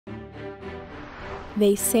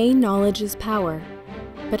They say knowledge is power,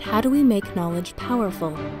 but how do we make knowledge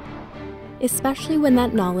powerful? Especially when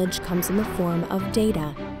that knowledge comes in the form of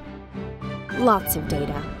data. Lots of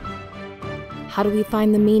data. How do we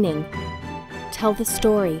find the meaning? Tell the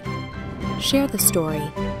story. Share the story.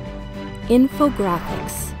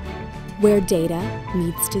 Infographics, where data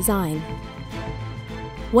meets design.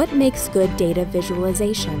 What makes good data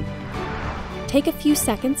visualization? Take a few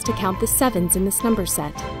seconds to count the 7s in this number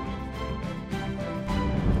set.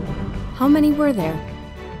 How many were there?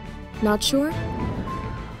 Not sure?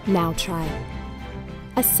 Now try.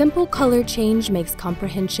 A simple color change makes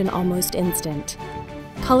comprehension almost instant.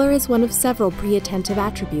 Color is one of several pre-attentive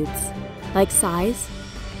attributes, like size,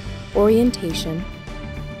 orientation,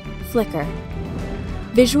 flicker.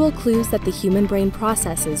 Visual clues that the human brain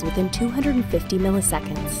processes within 250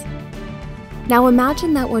 milliseconds. Now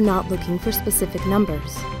imagine that we're not looking for specific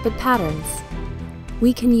numbers, but patterns.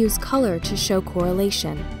 We can use color to show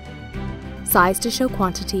correlation, size to show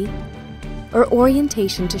quantity, or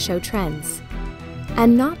orientation to show trends.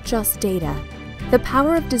 And not just data. The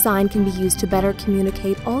power of design can be used to better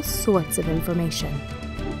communicate all sorts of information.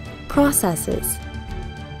 Processes,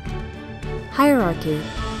 hierarchy,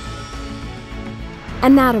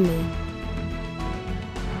 anatomy,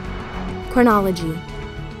 chronology.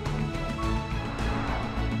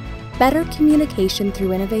 Better communication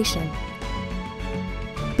through innovation.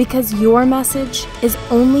 Because your message is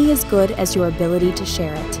only as good as your ability to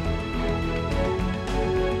share it.